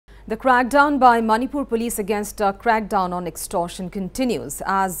The crackdown by Manipur Police against crackdown on extortion continues.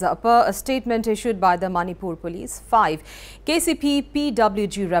 As per a statement issued by the Manipur Police, 5 KCP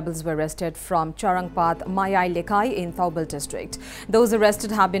PWG rebels were arrested from Charangpat Mayai Leikai in Thoubal district. Those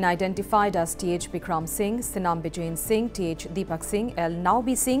arrested have been identified as TH Bikram Singh, Sinam Bijen Singh, TH Deepak Singh,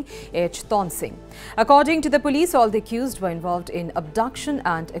 Naobi Singh, H Thoubal Singh. According to the police, all the accused were involved in abduction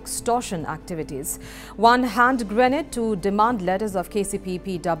and extortion activities. One hand grenade to demand letters of KCP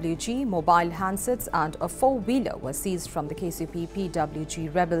PWG, mobile handsets and a four-wheeler were seized from the KCP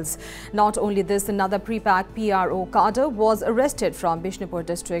PWG rebels. Not only this, another pre-packed PRO cadre was arrested from Bishnupur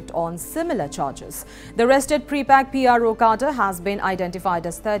district on similar charges. The arrested pre-packed PRO cadre has been identified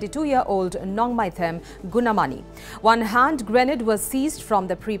as 32-year-old Nongmaithem Gunamani. One hand grenade was seized from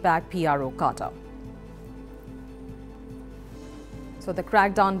the pre-packed PRO cadre. So the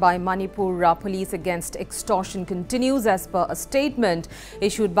crackdown by Manipur Police against extortion continues. As per a statement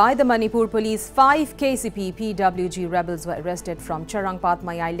issued by the Manipur Police, 5 KCP PWG rebels were arrested from Charangpat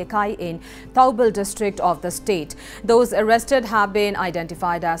Mayai Leikai in Thoubal district of the state. Those arrested have been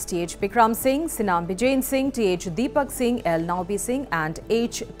identified as TH Bikram Singh, Sinam Bijen Singh, TH Deepak Singh, Naobi Singh and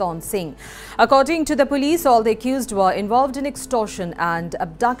H Thoubal Singh. According to the police, all the accused were involved in extortion and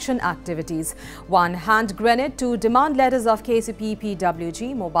abduction activities. One hand grenade to demand letters of KCP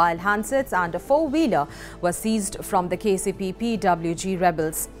PWG, mobile handsets and a four-wheeler were seized from the KCP PWG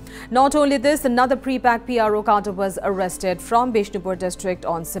rebels. Not only this, another pre-packed PRO cadre was arrested from Bishnupur district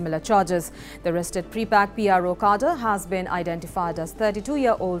on similar charges. The arrested pre-packed PRO cadre has been identified as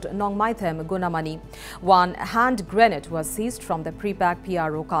 32-year-old Nongmaithem Gunamani. One hand grenade was seized from the pre-packed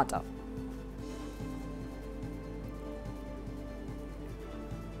PRO cadre.